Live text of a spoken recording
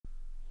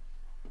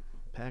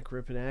Pack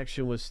ripping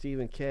action with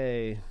Stephen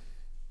K.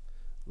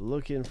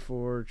 Looking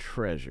for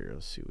treasure.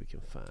 Let's see what we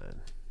can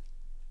find.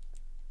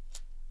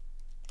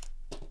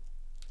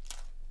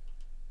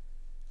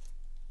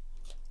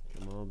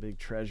 Come on, big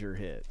treasure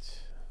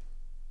hit.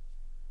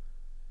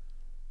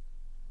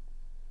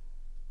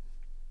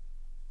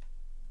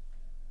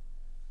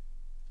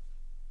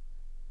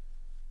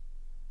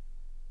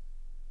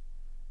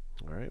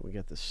 All right, we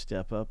got the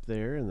step up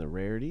there in the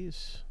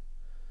rarities.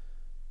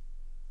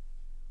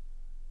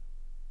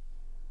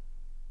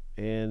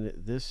 And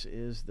this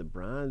is the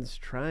bronze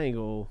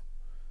triangle.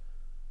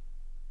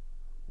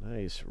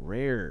 Nice,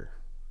 rare.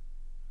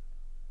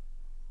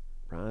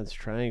 Bronze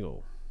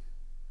triangle.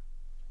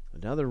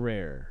 Another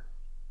rare.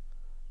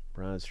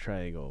 Bronze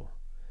triangle.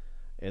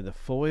 And the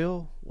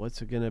foil,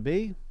 what's it going to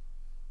be?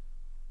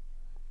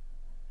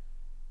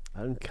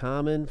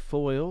 Uncommon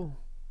foil.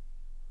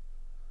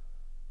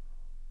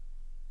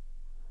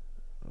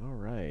 All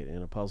right,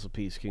 and a puzzle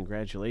piece.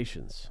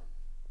 Congratulations.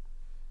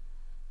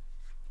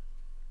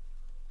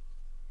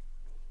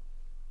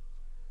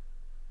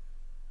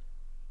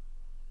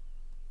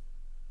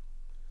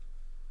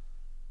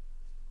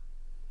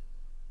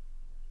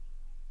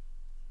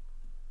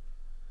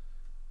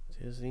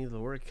 Disney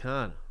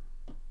Loricana.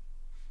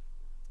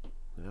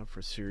 Now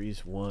for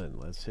Series 1.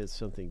 Let's hit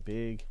something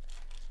big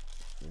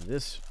in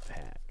this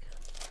pack.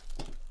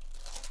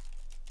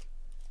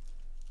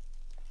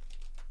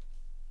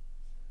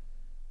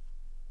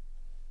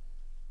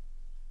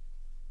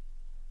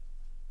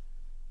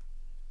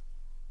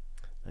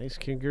 Nice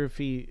Ken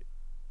Griffey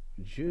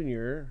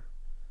Jr.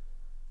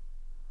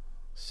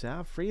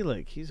 Sal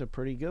Frelick. He's a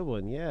pretty good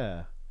one,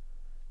 yeah.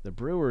 The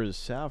Brewers,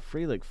 Sal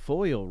Frelick,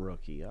 foil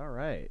rookie. All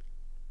right.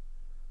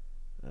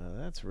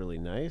 That's really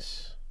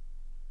nice.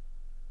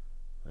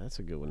 That's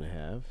a good one to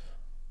have.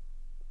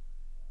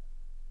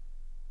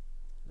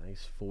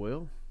 Nice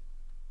foil.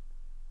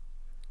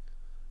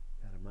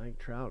 Got a Mike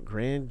Trout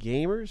Grand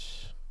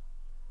Gamers.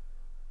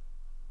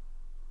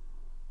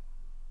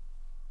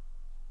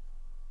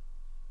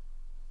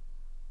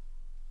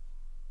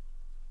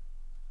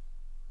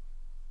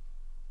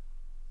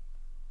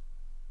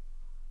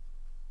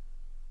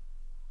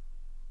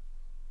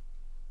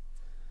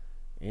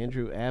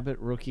 Andrew Abbott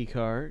rookie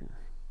card.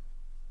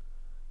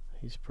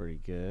 He's pretty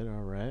good.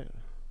 All right.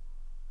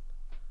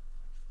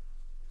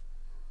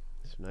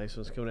 Some nice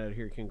ones coming out of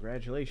here.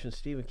 Congratulations,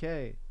 Stephen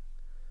K.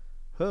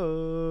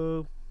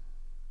 Ho!